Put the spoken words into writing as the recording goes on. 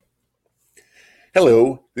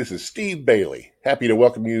Hello, this is Steve Bailey. Happy to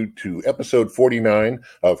welcome you to episode 49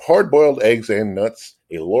 of Hard Boiled Eggs and Nuts,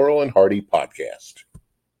 a Laurel and Hardy podcast.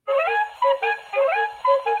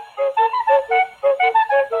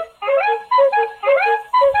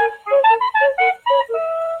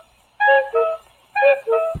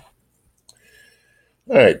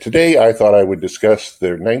 All right, today I thought I would discuss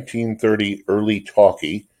their 1930 early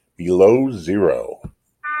talkie, Below Zero.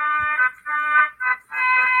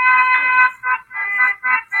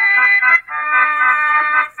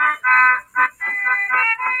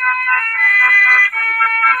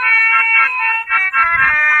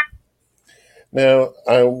 Now,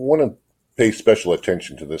 I want to pay special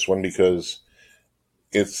attention to this one because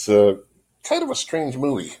it's kind of a strange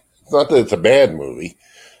movie. It's not that it's a bad movie,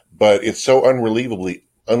 but it's so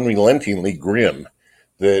unrelentingly grim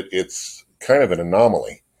that it's kind of an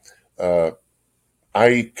anomaly.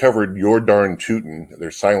 I covered Your Darn Tootin', their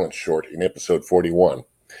silent short, in episode 41.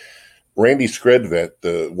 Randy Skredvet,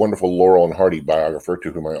 the wonderful Laurel and Hardy biographer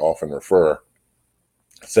to whom I often refer,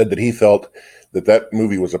 said that he felt that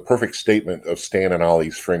movie was a perfect statement of Stan and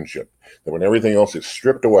Ollie's friendship. That when everything else is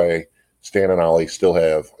stripped away, Stan and Ollie still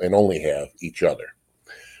have and only have each other.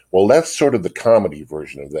 Well, that's sort of the comedy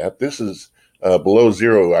version of that. This is Below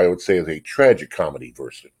Zero, I would say, is a tragic comedy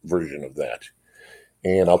version of that.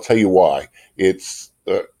 And I'll tell you why. It's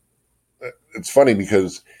funny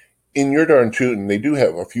because in Your Darn Tootin', they do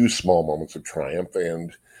have a few small moments of triumph,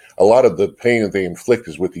 and a lot of the pain that they inflict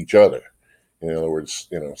is with each other. In other words,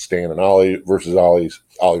 Stan and Ollie versus Ollie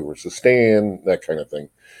versus Stan, that kind of thing.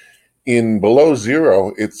 In Below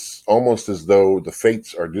Zero, it's almost as though the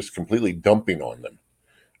fates are just completely dumping on them.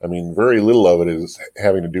 I mean, very little of it is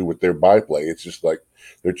having to do with their byplay. It's just like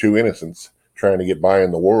they're two innocents trying to get by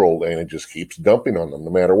in the world, and it just keeps dumping on them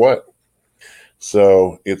no matter what.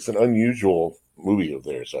 So it's an unusual movie of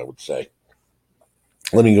theirs, I would say.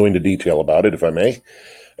 Let me go into detail about it, if I may.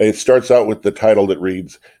 It starts out with the title that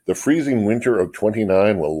reads, "The freezing winter of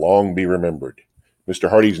 29 will long be remembered. Mr.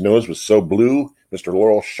 Hardy's nose was so blue, Mr.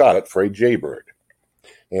 Laurel shot it for a jaybird."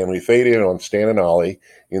 And we fade in on Stan and Ollie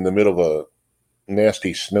in the middle of a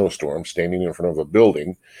nasty snowstorm, standing in front of a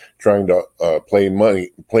building, trying to play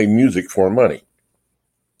music for money.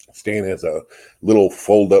 Stan has a little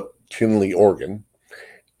fold-up Tinley organ,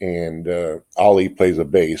 and Ollie plays a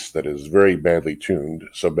bass that is very badly tuned,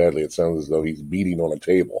 so badly it sounds as though he's beating on a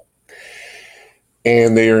table.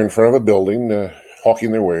 And they are in front of a building,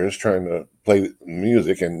 hawking their wares, trying to play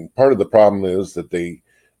music, and part of the problem is that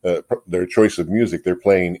their choice of music, they're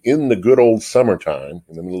playing In the Good Old Summertime,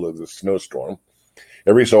 in the middle of the snowstorm.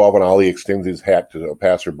 Every so often, Ollie extends his hat to a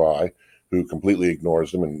passerby who completely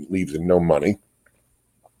ignores him and leaves him no money.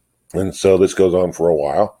 And so this goes on for a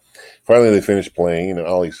while. Finally, they finish playing, and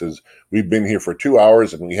Ollie says, "We've been here for 2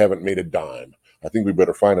 hours, and we haven't made a dime. I think we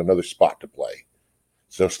better find another spot to play."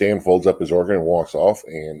 So Stan folds up his organ and walks off,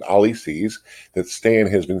 and Ollie sees that Stan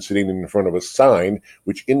has been sitting in front of a sign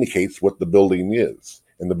which indicates what the building is.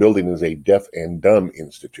 And the building is a Deaf and Dumb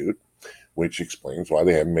Institute, which explains why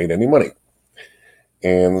they haven't made any money.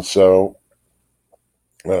 And so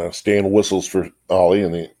Stan whistles for Ollie,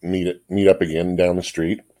 and they meet up again down the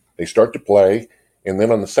street. They start to play, and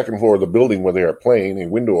then on the second floor of the building where they are playing, a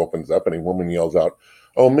window opens up, and a woman yells out,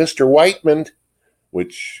 "Oh, Mr. Whiteman,"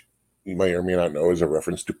 which you may or may not know is a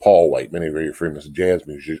reference to Paul Whiteman, a very famous jazz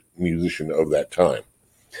musician of that time.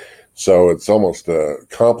 So it's almost a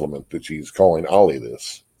compliment that she's calling Ollie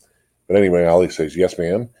this. But anyway, Ollie says, "Yes,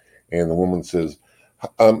 ma'am." And the woman says,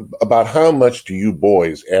 "About how much do you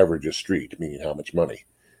boys average a street?" Meaning how much money.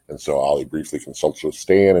 And so Ollie briefly consults with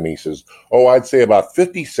Stan, and he says, "Oh, I'd say about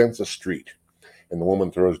 50 cents a street." And the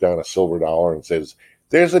woman throws down a silver dollar and says,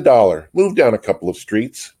 "There's $1. Move down a couple of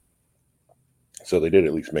streets." So they did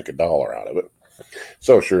at least make $1 out of it.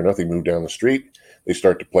 So sure enough, they move down the street. They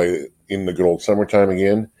start to play In the Good Old Summertime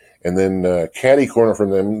again. And then catty corner from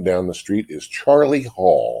them down the street is Charlie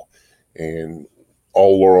Hall. And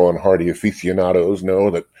all Laurel and Hardy aficionados know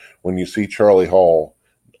that when you see Charlie Hall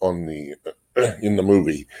in the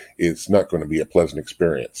movie, it's not going to be a pleasant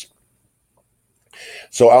experience.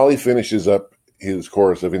 So Ollie finishes up his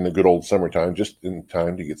chorus of In the Good Old Summertime just in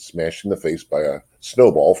time to get smashed in the face by a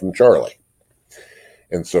snowball from Charlie.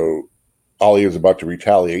 And so Ollie is about to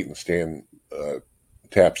retaliate, and Stan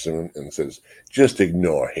taps him and says, "Just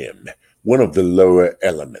ignore him. One of the lower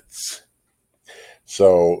elements."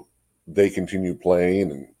 So they continue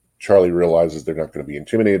playing, and Charlie realizes they're not going to be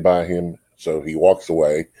intimidated by him, so he walks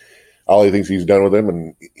away. Ollie thinks he's done with him,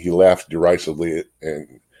 and he laughs derisively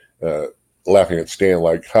and laughing at Stan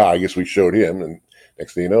like, "Ha, I guess we showed him." And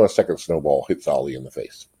next thing you know, a second snowball hits Ollie in the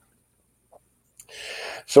face.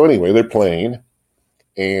 So anyway, they're playing,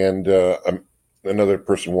 And another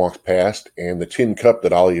person walks past, and the tin cup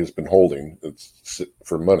that Ollie has been holding, it's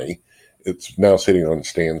for money, it's now sitting on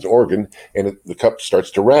Stan's organ, and the cup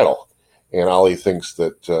starts to rattle. And Ollie thinks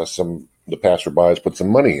that the passerby has put some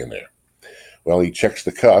money in there. Well, he checks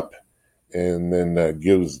the cup and then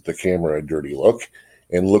gives the camera a dirty look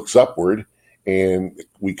and looks upward. And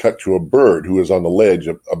we cut to a bird who is on the ledge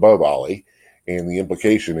above Ollie. And the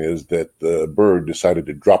implication is that the bird decided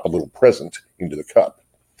to drop a little present into the cup.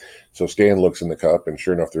 So Stan looks in the cup, and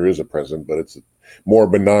sure enough, there is a present, but it's more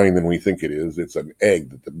benign than we think it is. It's an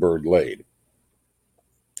egg that the bird laid.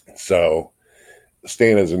 So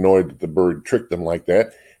Stan is annoyed that the bird tricked them like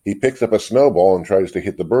that. He picks up a snowball and tries to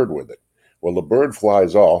hit the bird with it. Well, the bird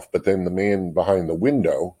flies off, but then the man behind the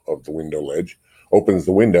window of the window ledge opens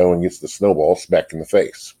the window and gets the snowball smacked in the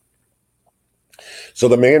face. So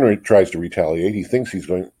the man tries to retaliate. He thinks he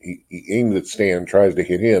aims at Stan, tries to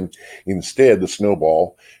hit him. Instead, the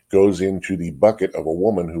snowball goes into the bucket of a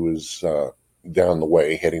woman who is down the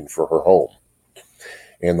way heading for her home.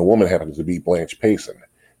 And the woman happens to be Blanche Payson.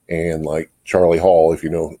 And like Charlie Hall, if you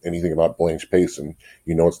know anything about Blanche Payson,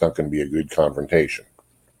 you know it's not going to be a good confrontation.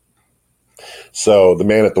 So the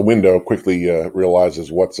man at the window quickly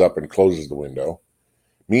realizes what's up and closes the window.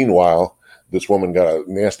 Meanwhile, this woman got a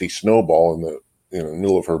nasty snowball in the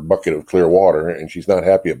middle of her bucket of clear water, and she's not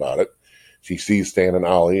happy about it. She sees Stan and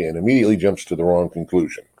Ollie and immediately jumps to the wrong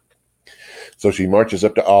conclusion. So she marches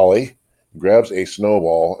up to Ollie, grabs a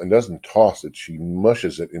snowball, and doesn't toss it. She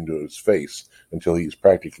mushes it into his face until he's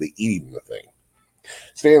practically eating the thing.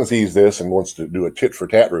 Stan sees this and wants to do a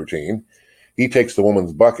tit-for-tat routine. He takes the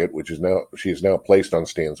woman's bucket, which she is now placed on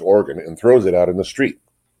Stan's organ, and throws it out in the street.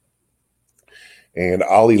 And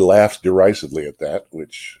Ollie laughs derisively at that,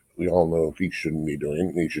 which we all know he shouldn't be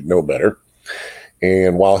doing. He should know better.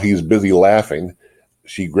 And while he's busy laughing,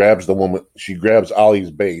 she grabs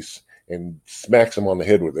Ollie's bass and smacks him on the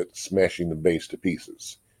head with it, smashing the bass to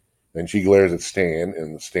pieces. Then she glares at Stan,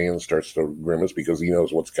 and Stan starts to grimace because he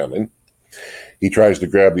knows what's coming. He tries to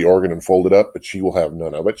grab the organ and fold it up, but she will have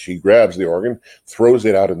none of it. She grabs the organ, throws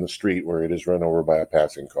it out in the street where it is run over by a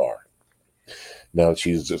passing car. Now that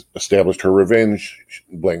she's established her revenge,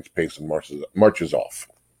 Blanche Payson marches off.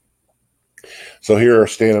 So here are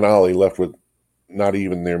Stan and Ollie left with not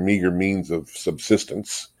even their meager means of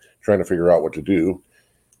subsistence, trying to figure out what to do.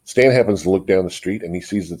 Stan happens to look down the street, and he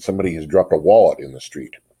sees that somebody has dropped a wallet in the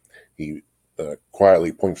street. He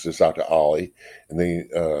quietly points this out to Ollie, and they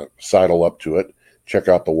sidle up to it, check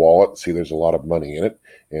out the wallet, see there's a lot of money in it,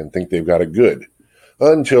 and think they've got it good.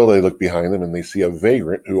 Until they look behind them, and they see a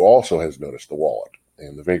vagrant who also has noticed the wallet.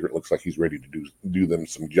 And the vagrant looks like he's ready to do them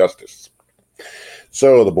some justice.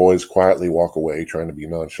 So the boys quietly walk away, trying to be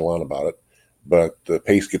nonchalant about it. But the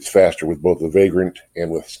pace gets faster with both the vagrant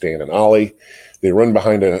and with Stan and Ollie. They run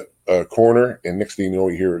behind a corner, and next thing you know,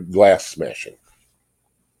 you hear glass smashing.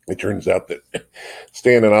 It turns out that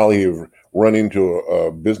Stan and Ollie have run into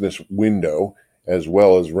a business window, as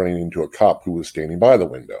well as running into a cop who was standing by the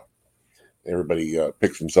window. Everybody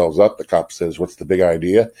picks themselves up. The cop says, "What's the big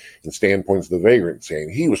idea?" And Stan points to the vagrant, saying,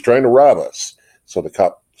 "He was trying to rob us." So the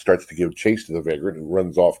cop starts to give chase to the vagrant, who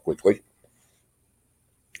runs off quickly.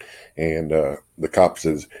 And the cop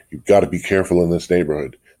says, "You've got to be careful in this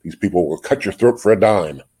neighborhood. These people will cut your throat for a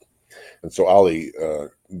dime." And so Ollie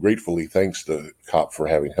gratefully thanks the cop for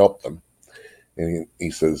having helped them. And he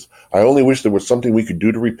says, "I only wish there was something we could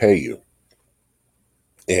do to repay you."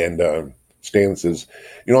 And Stan says,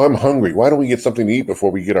 "I'm hungry. Why don't we get something to eat before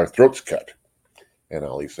we get our throats cut?" And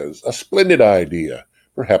Ollie says, "A splendid idea.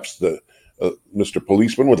 Perhaps the Mr.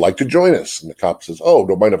 Policeman would like to join us." And the cop says, "Oh,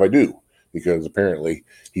 don't mind if I do," because apparently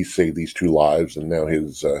he saved these 2 lives, and now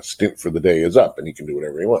his stint for the day is up, and he can do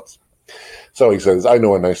whatever he wants. So he says, "I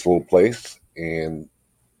know a nice little place," and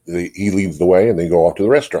he leads the way, and they go off to the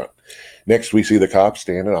restaurant. Next, we see the cops,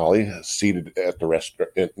 Stan and Ollie, seated at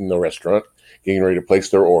in the restaurant, getting ready to place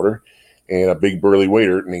their order, and a big burly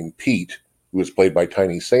waiter named Pete, who is played by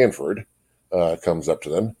Tiny Sanford, comes up to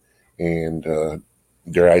them, and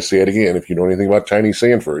dare I say it again, if you know anything about Tiny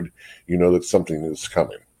Sanford, you know that something is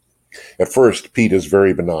coming. At first, Pete is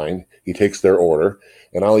very benign. He takes their order,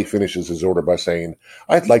 and Ollie finishes his order by saying,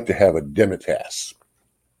 "I'd like to have a demitasse."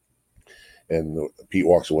 And Pete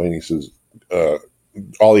walks away, and he says,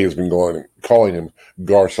 Ollie has been calling him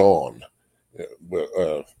garçon,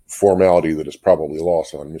 a formality that is probably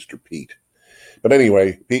lost on Mr. Pete. But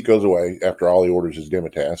anyway, Pete goes away after Ollie orders his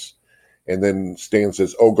demitasse, and then Stan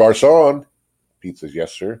says, "Oh, garçon." Pete says,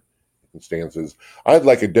 "Yes, sir." And Stan says, "I'd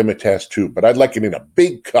like a demitasse too, but I'd like it in a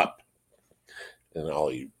big cup." And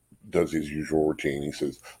Ollie does his usual routine. He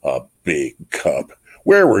says, "A big cup?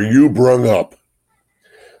 Where were you brung up?"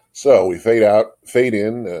 So we fade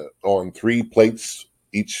in on 3 plates,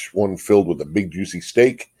 each one filled with a big juicy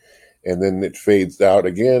steak, and then it fades out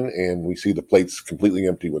again, and we see the plates completely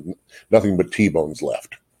empty with nothing but T-bones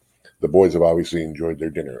left. The boys have obviously enjoyed their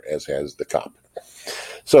dinner, as has the cop.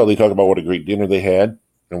 So they talk about what a great dinner they had,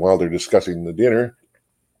 and while they're discussing the dinner,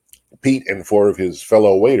 Pete and 4 of his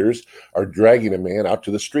fellow waiters are dragging a man out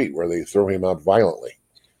to the street where they throw him out violently.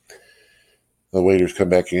 The waiters come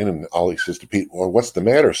back in, and Ollie says to Pete, "Well, what's the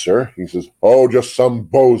matter, sir?" He says, "Oh, just some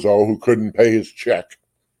bozo who couldn't pay his check."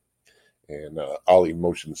 And Ollie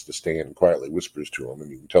motions to Stan and quietly whispers to him, and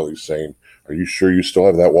you can tell he's saying, "Are you sure you still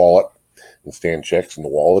have that wallet?" And Stan checks, and the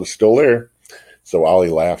wallet is still there. So Ollie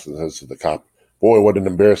laughs and says to the cop, "Boy, what an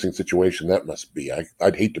embarrassing situation that must be.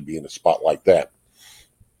 I'd hate to be in a spot like that."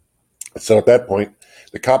 So at that point,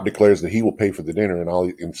 the cop declares that he will pay for the dinner, and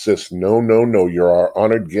Ollie insists, "No, no, no, you're our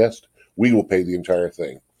honored guest. We will pay the entire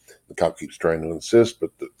thing." The cop keeps trying to insist,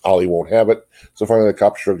 but Ollie won't have it. So finally the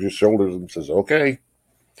cop shrugs his shoulders and says, "Okay."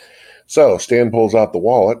 So Stan pulls out the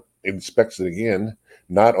wallet, inspects it again.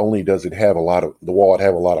 Not only does the wallet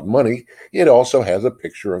have a lot of money, it also has a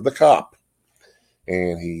picture of the cop.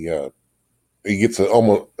 And he gets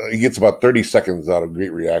about 30 seconds out of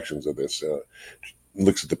great reactions of this.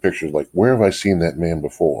 Looks at the pictures like, where have I seen that man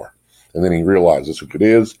before? And then he realizes who it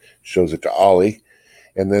is, shows it to Ollie.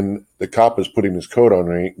 And then the cop is putting his coat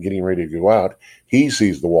on, getting ready to go out. He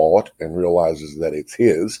sees the wallet and realizes that it's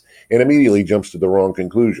his, and immediately jumps to the wrong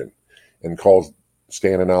conclusion and calls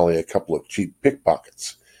Stan and Ollie a couple of cheap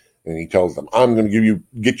pickpockets. And he tells them, "I'm going to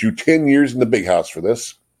get you 10 years in the big house for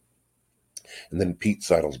this." And then Pete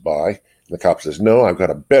sidles by, and the cop says, "No, I've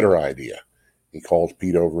got a better idea." He calls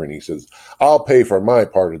Pete over and he says, "I'll pay for my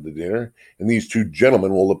part of the dinner, and these 2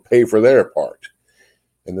 gentlemen will pay for their part."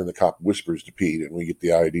 And then the cop whispers to Pete, and we get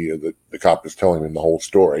the idea that the cop is telling him the whole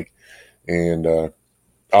story. And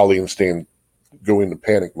Ollie and Stan go into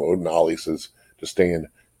panic mode, and Ollie says to Stan,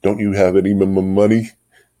 "Don't you have any money?"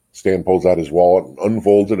 Stan pulls out his wallet and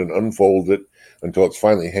unfolds it until it's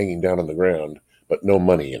finally hanging down on the ground, but no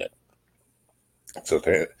money in it. So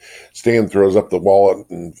Stan throws up the wallet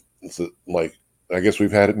and it's like, "I guess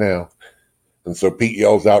we've had it now." And so Pete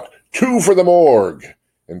yells out, "2 for the morgue!"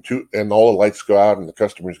 And all the lights go out and the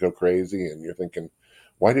customers go crazy, and you're thinking,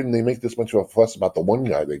 why didn't they make this much of a fuss about the one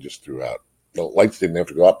guy they just threw out? The lights didn't have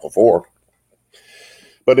to go out before.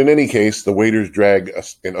 But in any case, the waiters drag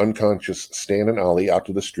an unconscious Stan and Ollie out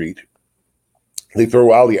to the street. They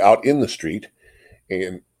throw Ollie out in the street,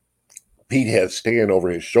 and Pete has Stan over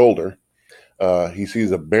his shoulder. He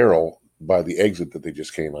sees a barrel by the exit that they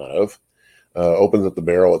just came out of. Opens up the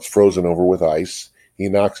barrel. It's frozen over with ice. He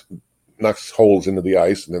knocks holes into the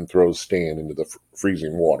ice and then throws Stan into the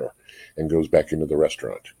freezing water and goes back into the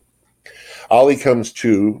restaurant. Ollie comes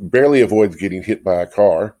to, barely avoids getting hit by a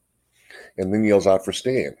car, and then yells out for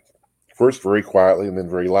Stan. First very quietly and then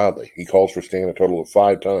very loudly. He calls for Stan a total of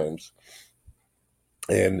 5 times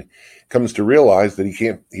and comes to realize that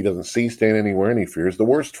he doesn't see Stan anywhere, and he fears the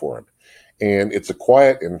worst for him. And it's a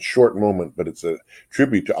quiet and short moment, but it's a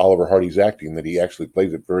tribute to Oliver Hardy's acting that he actually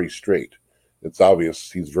plays it very straight. It's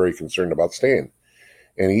obvious he's very concerned about Stan.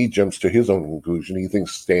 And he jumps to his own conclusion. He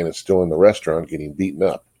thinks Stan is still in the restaurant getting beaten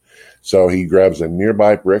up. So he grabs a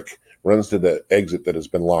nearby brick, runs to the exit that has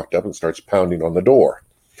been locked up, and starts pounding on the door.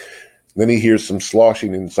 Then he hears some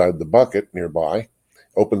sloshing inside the bucket nearby,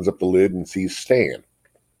 opens up the lid and sees Stan.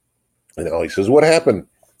 And Ollie says, "What happened?"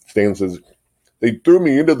 Stan says, "They threw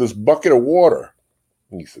me into this bucket of water."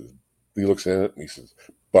 He looks at it and he says,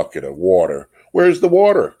 "Bucket of water? Where's the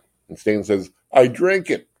water?" And Stan says, "I drank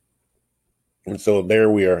it." And so there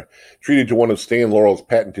we are, treated to one of Stan Laurel's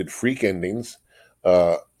patented freak endings.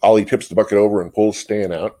 Ollie tips the bucket over and pulls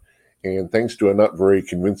Stan out. And thanks to a not very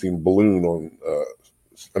convincing balloon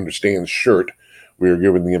under Stan's shirt, we are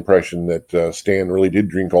given the impression that Stan really did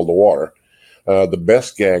drink all the water. The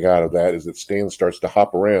best gag out of that is that Stan starts to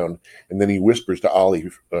hop around, and then he whispers to Ollie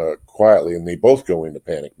quietly, and they both go into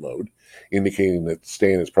panic mode, indicating that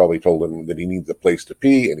Stan has probably told him that he needs a place to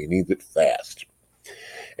pee, and he needs it fast.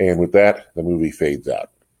 And with that, the movie fades out.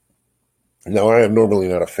 Now, I am normally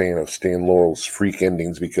not a fan of Stan Laurel's freak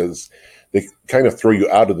endings because they kind of throw you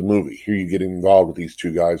out of the movie. Here you get involved with these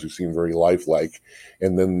 2 guys who seem very lifelike,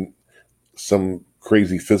 and then some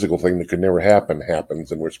crazy physical thing that could never happen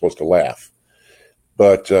happens, and we're supposed to laugh.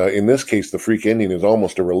 But in this case, the freak ending is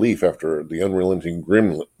almost a relief after the unrelenting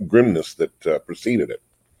grimness that preceded it.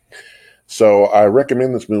 So I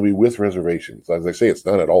recommend this movie with reservations. As I say, it's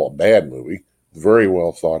not at all a bad movie. Very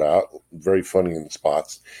well thought out, very funny in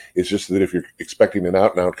spots. It's just that if you're expecting an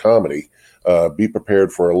out-and-out comedy, be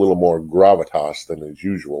prepared for a little more gravitas than is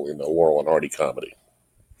usual in a Laurel and Hardy comedy.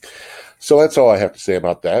 So that's all I have to say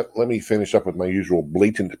about that. Let me finish up with my usual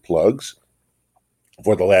blatant plugs.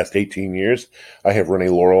 For the last 18 years, I have run a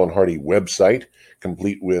Laurel and Hardy website,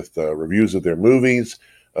 complete with reviews of their movies,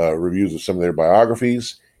 reviews of some of their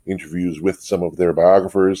biographies, interviews with some of their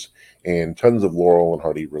biographers, and tons of Laurel and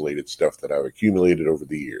Hardy related stuff that I've accumulated over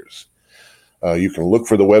the years. You can look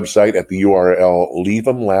for the website at the URL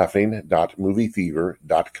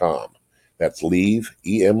leaveemlaughing.moviefever.com. That's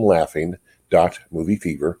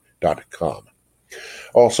leaveemlaughing.moviefever.com.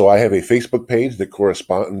 Also, I have a Facebook page that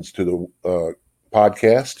corresponds to the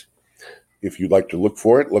podcast. If you'd like to look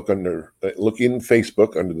for it, look in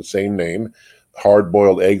Facebook under the same name, Hard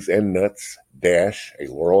Boiled Eggs and Nuts - a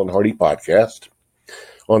Laurel and Hardy podcast.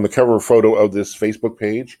 On the cover photo of this Facebook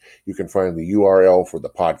page, you can find the URL for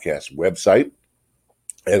the podcast website,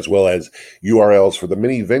 as well as URLs for the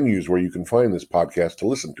many venues where you can find this podcast to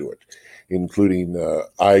listen to it, including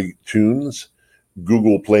iTunes,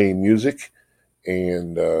 Google Play Music,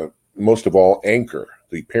 and most of all, Anchor,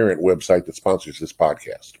 the parent website that sponsors this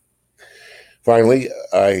podcast. Finally,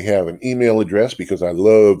 I have an email address because I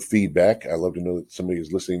love feedback. I love to know that somebody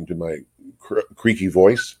is listening to my creaky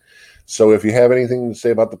voice. So if you have anything to say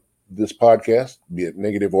about this podcast, be it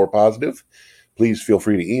negative or positive, please feel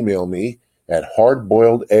free to email me at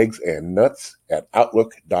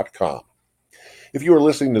hardboiledeggsandnuts@outlook.com. If you are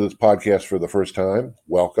listening to this podcast for the first time,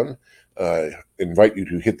 welcome. I invite you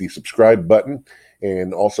to hit the subscribe button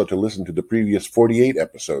and also to listen to the previous 48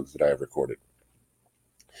 episodes that I have recorded.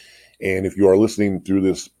 And if you are listening through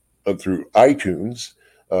this through iTunes,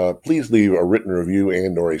 please leave a written review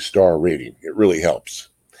and or a star rating. It really helps.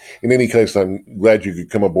 In any case, I'm glad you could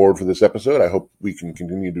come aboard for this episode. I hope we can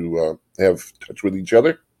continue to have touch with each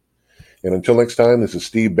other. And until next time, this is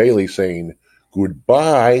Steve Bailey saying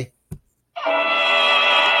goodbye.